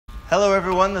Hello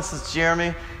everyone, this is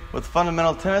Jeremy with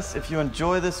Fundamental Tennis. If you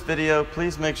enjoy this video,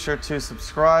 please make sure to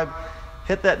subscribe,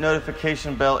 hit that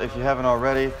notification bell if you haven't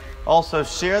already. Also,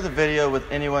 share the video with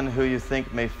anyone who you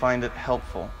think may find it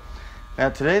helpful. Now,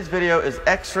 today's video is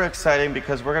extra exciting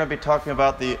because we're going to be talking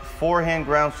about the forehand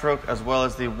ground stroke as well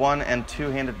as the one- and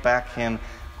two-handed backhand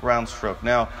ground stroke.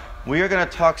 Now, we are going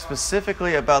to talk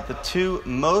specifically about the two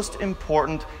most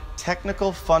important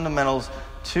technical fundamentals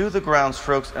to the ground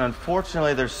strokes, and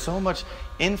unfortunately there's so much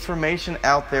information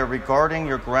out there regarding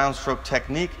your ground stroke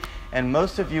technique, and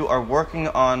most of you are working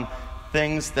on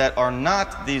things that are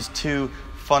not these two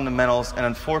fundamentals, and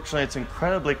unfortunately it's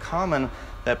incredibly common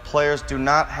that players do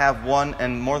not have one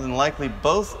and more than likely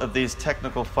both of these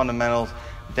technical fundamentals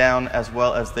down as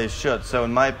well as they should. So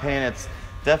in my opinion, it's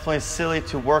definitely silly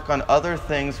to work on other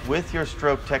things with your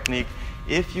stroke technique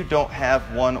if you don't have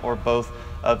one or both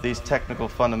of these technical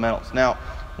fundamentals. Now,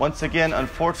 once again,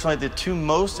 unfortunately, the two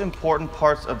most important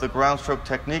parts of the ground stroke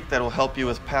technique that will help you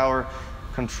with power,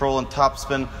 control, and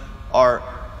topspin are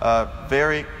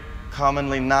very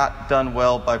commonly not done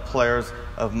well by players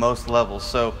of most levels.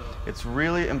 So it's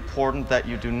really important that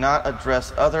you do not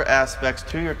address other aspects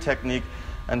to your technique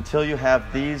until you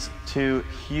have these two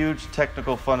huge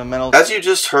technical fundamentals. As you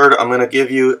just heard, I'm going to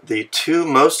give you the two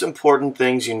most important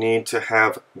things you need to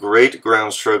have great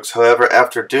ground strokes. However,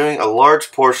 after doing a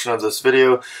large portion of this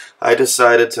video, I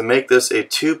decided to make this a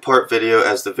two-part video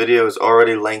as the video is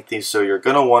already lengthy, so you're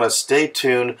going to want to stay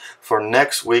tuned for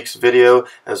next week's video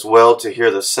as well to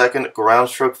hear the second ground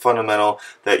stroke fundamental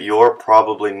that you're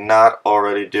probably not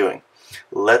already doing.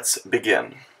 Let's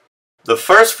begin. The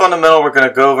first fundamental we're going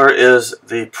to go over is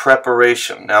the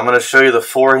preparation. Now I'm going to show you the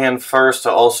forehand first.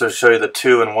 I'll also show you the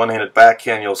two- and one-handed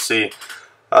backhand. You'll see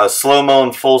slow-mo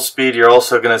and full speed. You're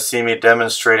also going to see me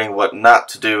demonstrating what not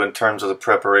to do in terms of the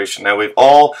preparation. Now we've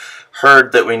all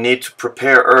heard that we need to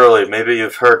prepare early. Maybe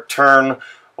you've heard turn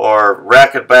or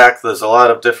racket back. There's a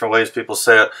lot of different ways people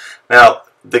say it. Now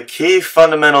the key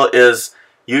fundamental is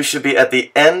you should be at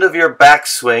the end of your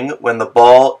backswing when the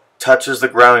ball touches the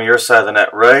ground on your side of the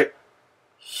net, right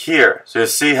here. So you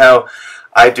see how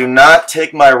I do not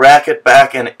take my racket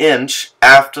back an inch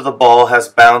after the ball has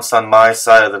bounced on my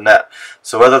side of the net.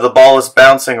 So whether the ball is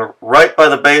bouncing right by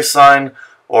the baseline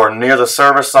or near the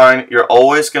service line, you're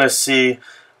always going to see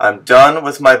I'm done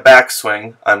with my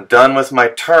backswing, I'm done with my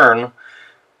turn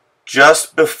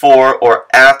just before or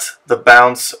at the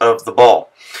bounce of the ball.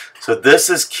 So this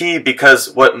is key because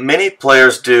what many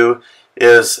players do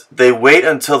is they wait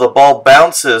until the ball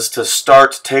bounces to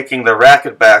start taking the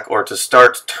racket back or to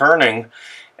start turning,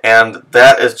 and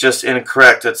that is just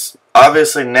incorrect. It's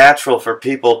obviously natural for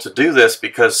people to do this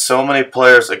because so many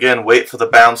players, again, wait for the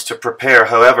bounce to prepare.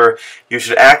 However, you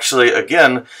should actually,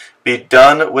 again, be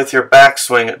done with your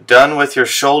backswing, done with your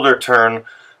shoulder turn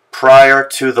prior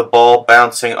to the ball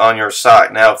bouncing on your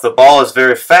side. Now, if the ball is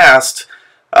very fast,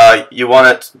 you want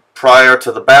it prior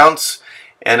to the bounce.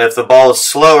 And if the ball is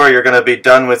slower, you're going to be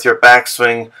done with your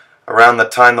backswing around the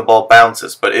time the ball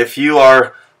bounces. But if you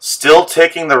are still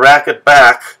taking the racket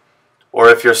back, or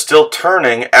if you're still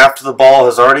turning after the ball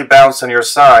has already bounced on your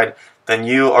side, then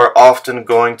you are often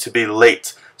going to be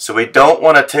late. So we don't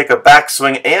want to take a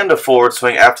backswing and a forward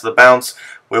swing after the bounce.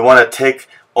 We want to take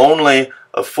only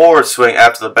a forward swing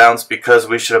after the bounce because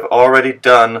we should have already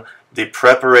done the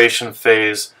preparation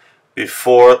phase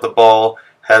before the ball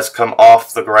has come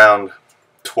off the ground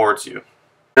towards you.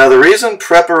 Now the reason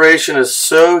preparation is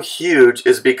so huge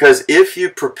is because if you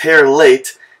prepare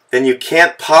late, then you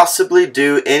can't possibly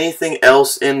do anything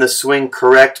else in the swing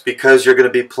correct because you're going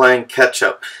to be playing catch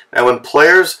up. Now when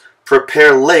players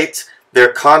prepare late,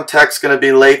 their contact's going to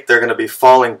be late, they're going to be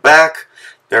falling back,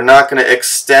 they're not going to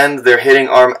extend their hitting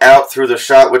arm out through the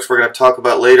shot, which we're going to talk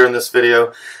about later in this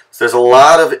video. So there's a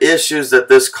lot of issues that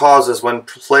this causes when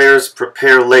players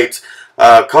prepare late.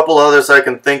 A couple others I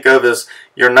can think of is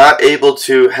you're not able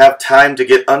to have time to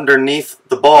get underneath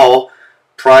the ball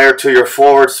prior to your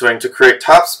forward swing to create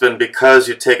topspin because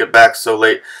you take it back so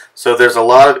late. So there's a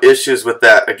lot of issues with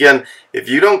that. Again, if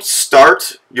you don't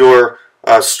start your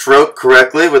stroke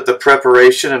correctly with the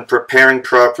preparation and preparing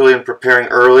properly and preparing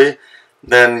early,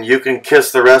 then you can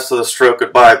kiss the rest of the stroke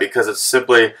goodbye because it's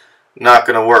simply not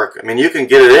going to work. I mean, you can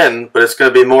get it in, but it's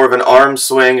going to be more of an arm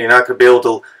swing. You're not going to be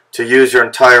able to use your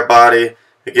entire body.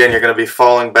 Again, you're going to be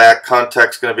falling back,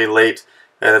 contact's going to be late,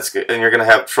 and you're going to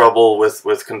have trouble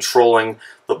with controlling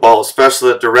the ball,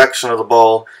 especially the direction of the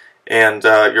ball, and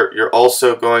you're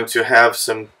also going to have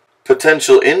some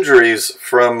potential injuries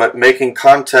from making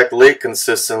contact late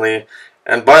consistently.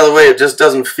 And by the way, it just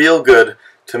doesn't feel good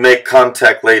to make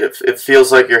contact late. It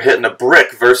feels like you're hitting a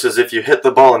brick versus if you hit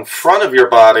the ball in front of your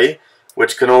body,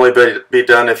 which can only be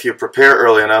done if you prepare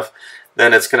early enough,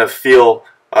 then it's going to feel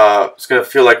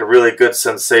like a really good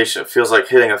sensation. It feels like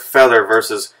hitting a feather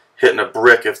versus hitting a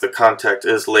brick if the contact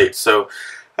is late. So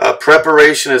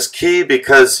preparation is key,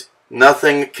 because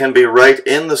nothing can be right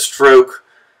in the stroke,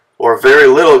 or very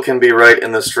little can be right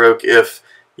in the stroke, if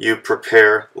you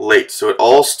prepare late. So it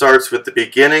all starts with the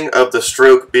beginning of the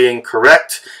stroke being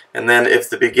correct, and then if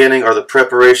the beginning or the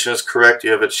preparation is correct,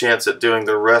 you have a chance at doing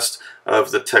the rest of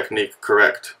the technique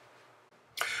correct.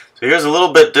 So here's a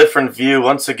little bit different view.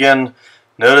 Once again,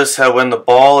 notice how when the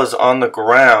ball is on the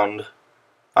ground,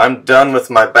 I'm done with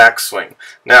my backswing.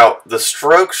 Now, the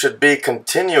stroke should be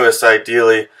continuous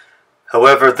ideally.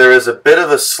 However, there is a bit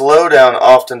of a slowdown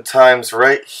oftentimes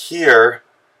right here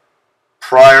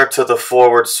prior to the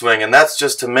forward swing, and that's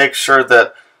just to make sure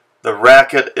that the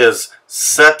racket is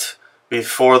set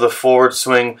before the forward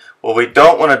swing. What we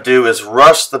don't want to do is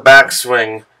rush the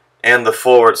backswing and the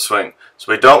forward swing.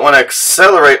 So we don't want to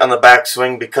accelerate on the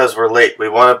backswing because we're late. We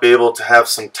want to be able to have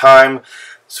some time.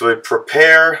 So we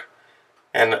prepare,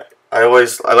 and I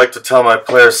like to tell my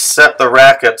players, set the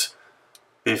racket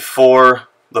before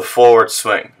the forward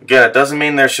swing. Again, it doesn't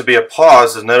mean there should be a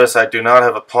pause. As notice, I do not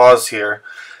have a pause here.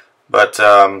 But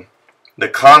the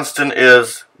constant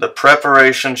is the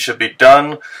preparation should be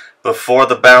done before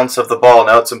the bounce of the ball.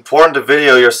 Now, it's important to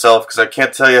video yourself, because I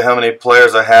can't tell you how many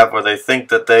players I have where they think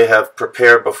that they have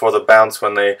prepared before the bounce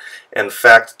when they in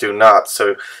fact do not.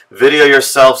 So video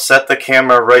yourself, set the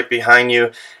camera right behind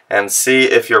you, and see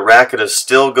if your racket is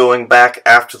still going back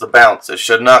after the bounce. It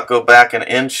should not go back an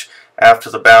inch after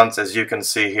the bounce, as you can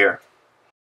see here.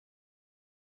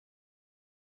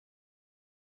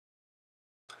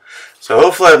 So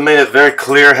hopefully I've made it very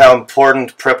clear how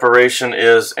important preparation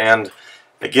is, and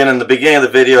again, in the beginning of the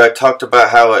video I talked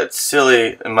about how it's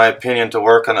silly, in my opinion, to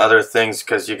work on other things,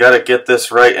 because you got to get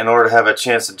this right in order to have a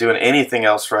chance of doing anything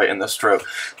else right in the stroke.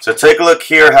 So take a look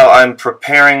here how I'm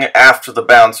preparing after the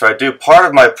bounce. I do part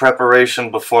of my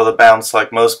preparation before the bounce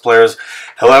like most players.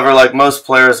 However, like most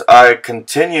players, I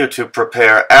continue to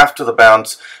prepare after the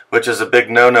bounce, which is a big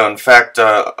no-no. In fact,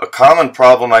 a common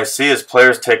problem I see is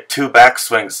players take two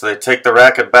backswings. So they take the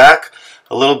racket back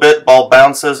a little bit, ball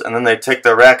bounces, and then they take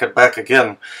their racket back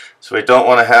again. So we don't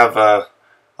want to have a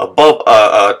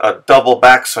double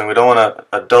backswing. We don't want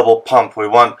a double pump. We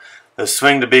want the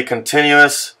swing to be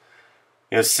continuous.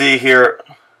 You see here,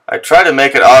 I try to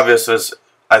make it obvious, as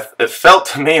it felt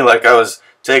to me like I was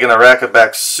taking the racket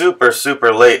back super,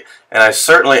 super late, and I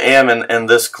certainly am in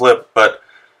this clip, but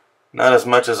not as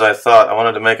much as I thought. I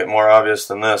wanted to make it more obvious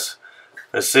than this.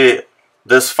 You see,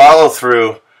 this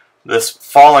follow-through, this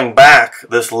falling back,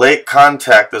 this late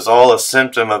contact is all a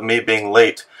symptom of me being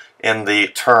late in the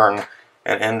turn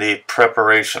and in the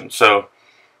preparation. So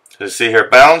you see here,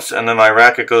 bounce, and then my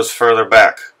racket goes further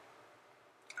back.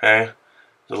 Okay,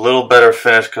 it's a little better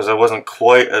finish because I wasn't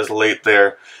quite as late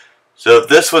there. So if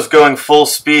this was going full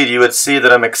speed, you would see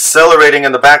that I'm accelerating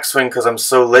in the backswing because I'm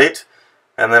so late,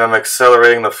 and then I'm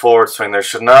accelerating the forward swing. There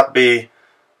should not be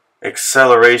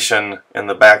acceleration in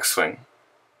the backswing.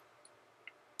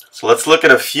 So let's look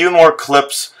at a few more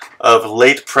clips of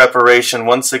late preparation.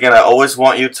 Once again, I always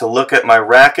want you to look at my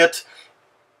racket,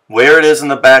 where it is in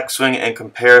the backswing in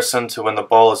comparison to when the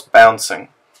ball is bouncing.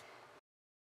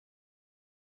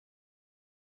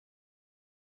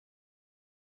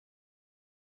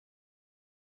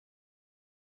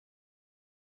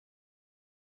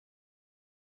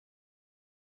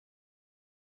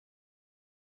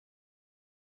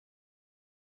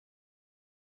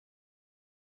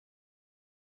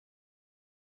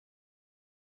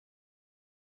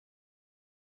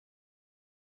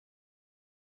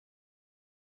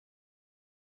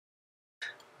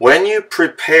 When you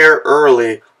prepare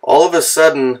early, all of a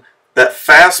sudden that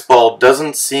fastball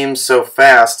doesn't seem so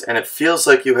fast, and it feels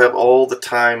like you have all the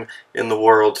time in the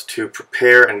world to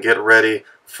prepare and get ready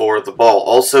for the ball.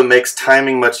 Also makes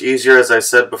timing much easier, as I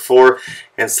said before.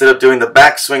 Instead of doing the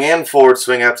backswing and forward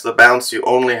swing after the bounce, you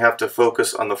only have to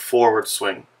focus on the forward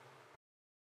swing.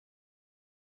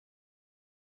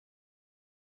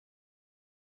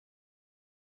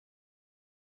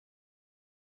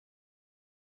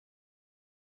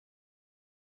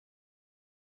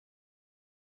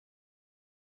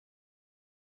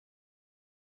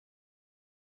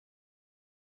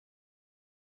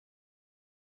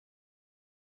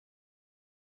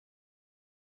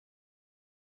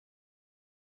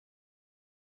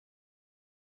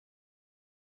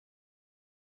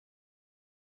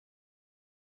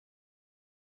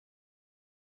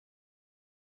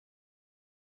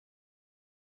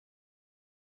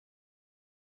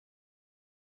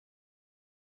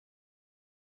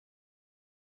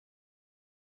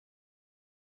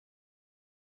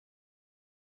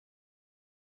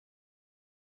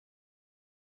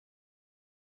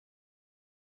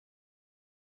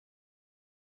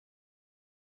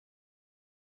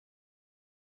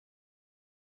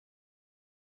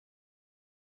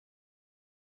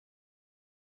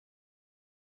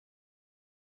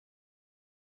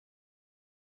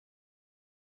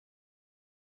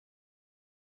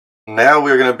 Now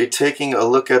we're going to be taking a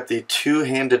look at the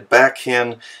two-handed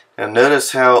backhand, and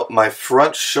notice how my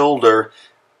front shoulder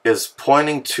is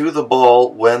pointing to the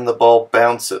ball when the ball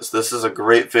bounces. This is a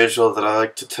great visual that I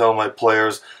like to tell my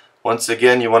players. Once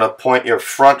again, you want to point your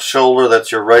front shoulder, that's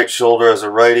your right shoulder as a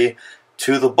righty,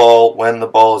 to the ball when the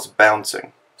ball is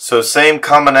bouncing. So same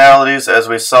commonalities as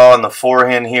we saw in the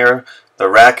forehand here. The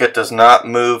racket does not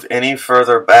move any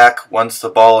further back once the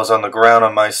ball is on the ground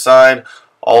on my side.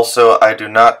 Also, I do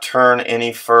not turn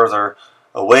any further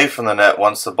away from the net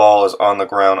once the ball is on the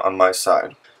ground on my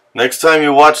side. Next time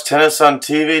you watch tennis on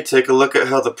TV, take a look at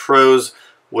how the pros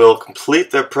will complete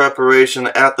their preparation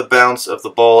at the bounce of the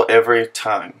ball every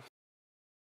time.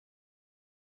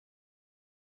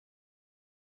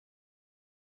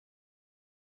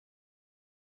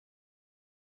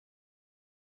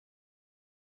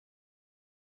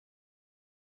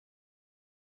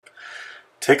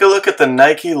 Take a look at the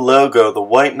Nike logo, the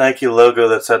white Nike logo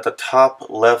that's at the top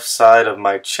left side of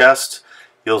my chest.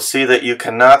 You'll see that you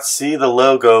cannot see the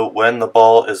logo when the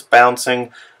ball is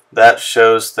bouncing. That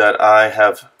shows that I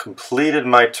have completed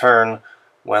my turn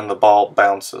when the ball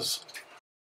bounces.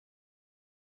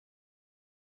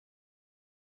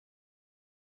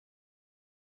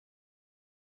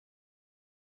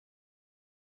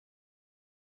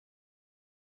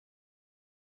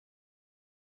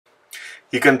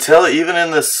 You can tell even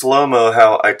in this slow-mo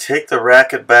how I take the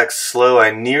racket back slow.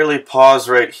 I nearly pause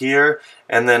right here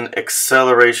and then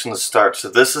acceleration starts. So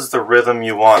this is the rhythm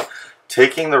you want.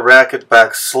 Taking the racket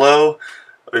back slow,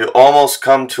 you almost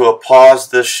come to a pause.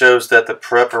 This shows that the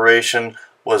preparation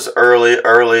was early.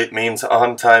 Early means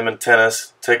on time in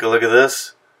tennis. Take a look at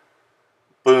this.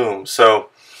 Boom. So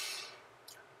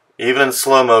even in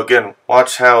slow-mo, again,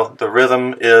 watch how the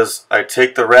rhythm is. I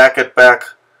take the racket back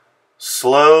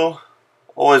slow,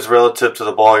 always relative to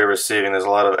the ball you're receiving. There's a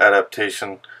lot of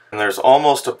adaptation, and there's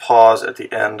almost a pause at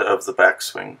the end of the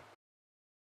backswing.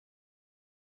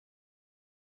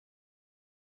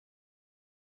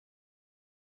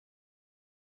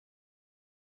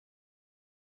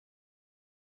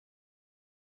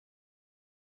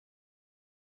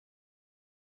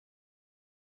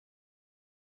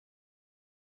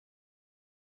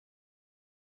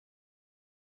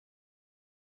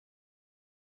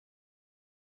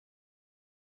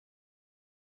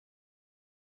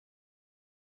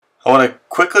 I want to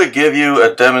quickly give you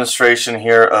a demonstration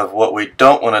here of what we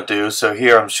don't want to do. So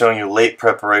here I'm showing you late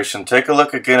preparation. Take a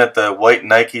look again at the white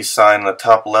Nike sign on the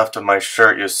top left of my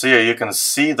shirt. You can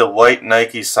see the white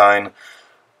Nike sign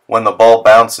when the ball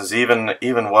bounces. Even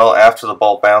well after the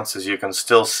ball bounces, you can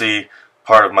still see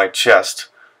part of my chest.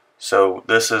 So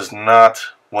this is not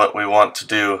what we want to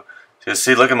do. So you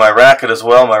see, look at my racket as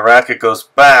well. My racket goes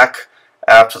back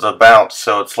after the bounce.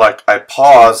 So it's like I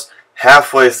pause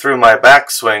halfway through my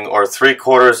backswing or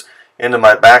 3/4 into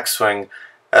my backswing,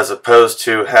 as opposed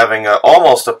to having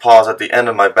almost a pause at the end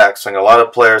of my backswing. A lot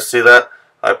of players see that.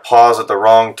 I pause at the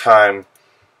wrong time.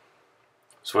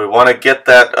 So we want to get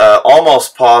that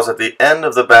almost pause at the end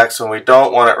of the backswing. We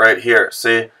don't want it right here.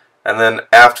 See? And then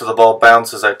after the ball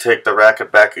bounces, I take the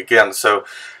racket back again. So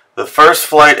the first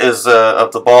flight is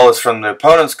of the ball is from the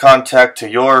opponent's contact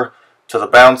to the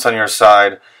bounce on your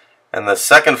side. And the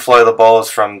second flight of the ball is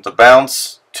from the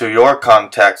bounce to your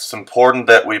contact. It's important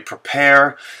that we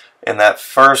prepare in that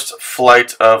first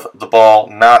flight of the ball,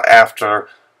 not after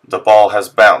the ball has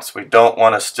bounced. We don't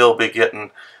want to still be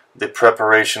getting the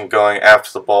preparation going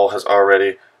after the ball has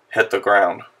already hit the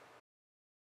ground.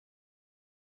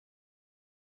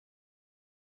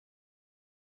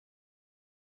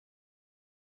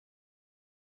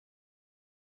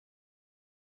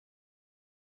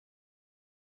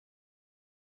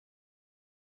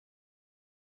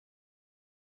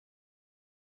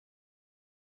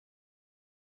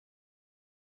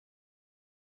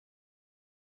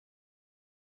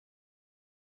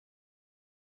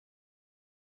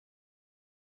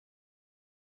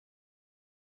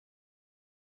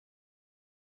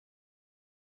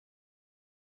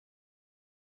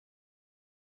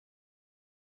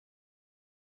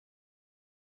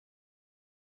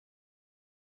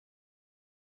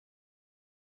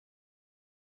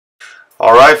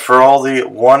 Alright, for all the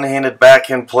one-handed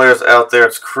backhand players out there,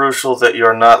 it's crucial that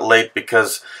you're not late,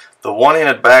 because the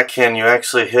one-handed backhand you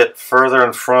actually hit further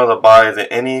in front of the body than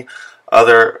any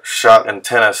other shot in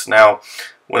tennis. Now,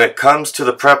 when it comes to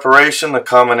the preparation, the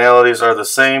commonalities are the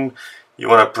same. You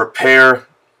want to prepare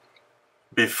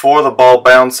before the ball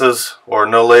bounces or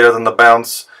no later than the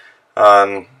bounce.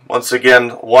 Once again,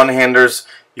 one-handers,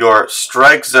 your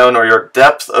strike zone or your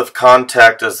depth of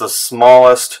contact is the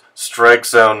smallest strike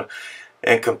zone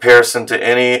in comparison to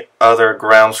any other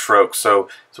ground stroke. So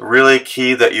It's really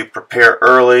key that you prepare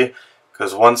early,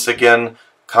 because once again,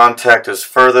 contact is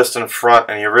furthest in front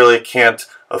and you really can't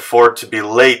afford to be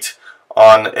late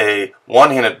on a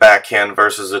one-handed backhand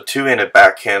versus a two-handed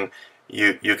backhand.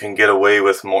 You can get away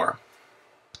with more.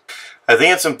 I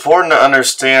think it's important to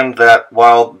understand that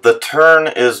while the turn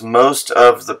is most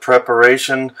of the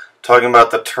preparation, talking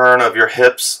about the turn of your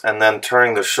hips and then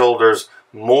turning the shoulders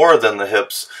more than the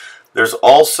hips, there's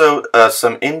also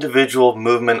some individual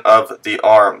movement of the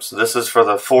arms. This is for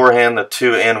the forehand, the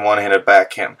two and one-handed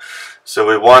backhand. So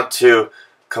we want to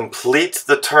complete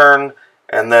the turn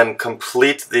and then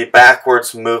complete the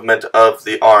backwards movement of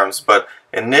the arms. But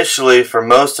initially, for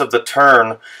most of the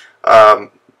turn,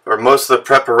 or most of the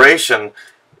preparation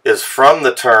is from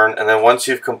the turn, and then once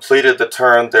you've completed the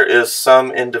turn, there is some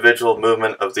individual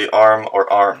movement of the arm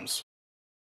or arms.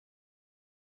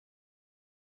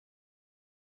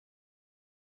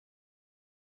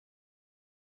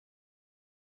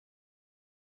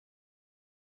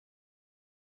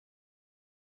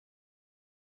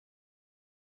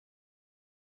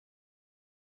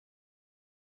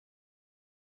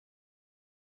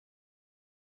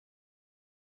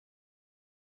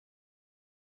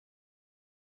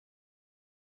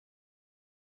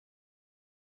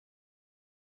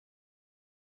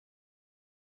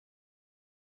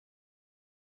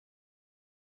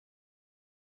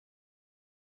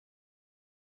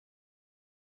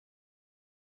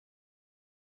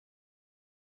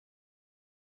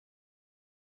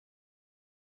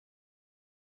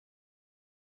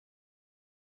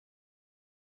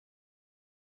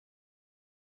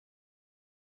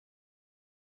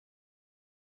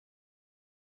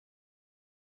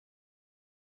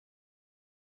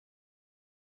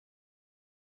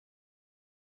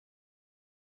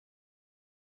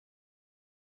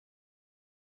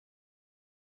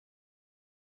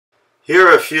 Here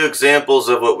are a few examples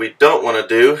of what we don't want to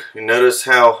do. You notice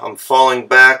how I'm falling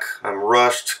back, I'm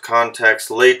rushed,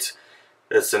 contact's late.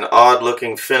 It's an odd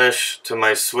looking finish to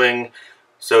my swing.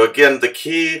 So again, the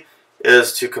key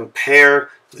is to compare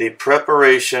the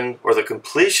preparation or the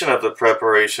completion of the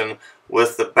preparation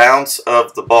with the bounce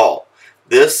of the ball.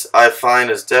 This, I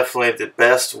find, is definitely the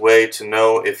best way to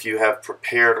know if you have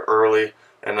prepared early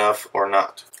enough or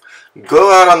not.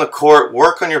 Go out on the court,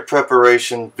 work on your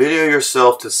preparation, video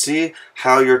yourself to see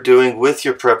how you're doing with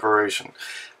your preparation.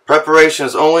 Preparation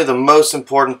is only the most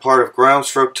important part of ground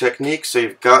stroke technique, so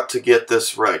you've got to get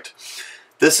this right.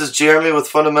 This is Jeremy with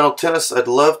Fundamental Tennis. I'd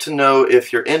love to know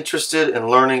if you're interested in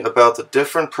learning about the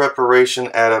different preparation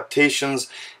adaptations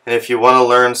and if you want to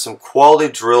learn some quality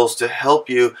drills to help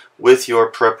you with your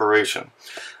preparation.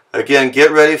 Again,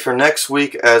 get ready for next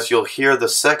week as you'll hear the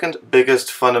second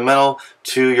biggest fundamental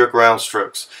to your ground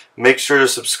strokes. Make sure to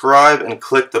subscribe and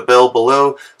click the bell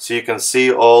below so you can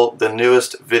see all the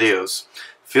newest videos.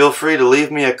 Feel free to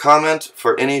leave me a comment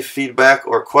for any feedback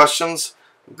or questions.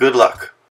 Good luck.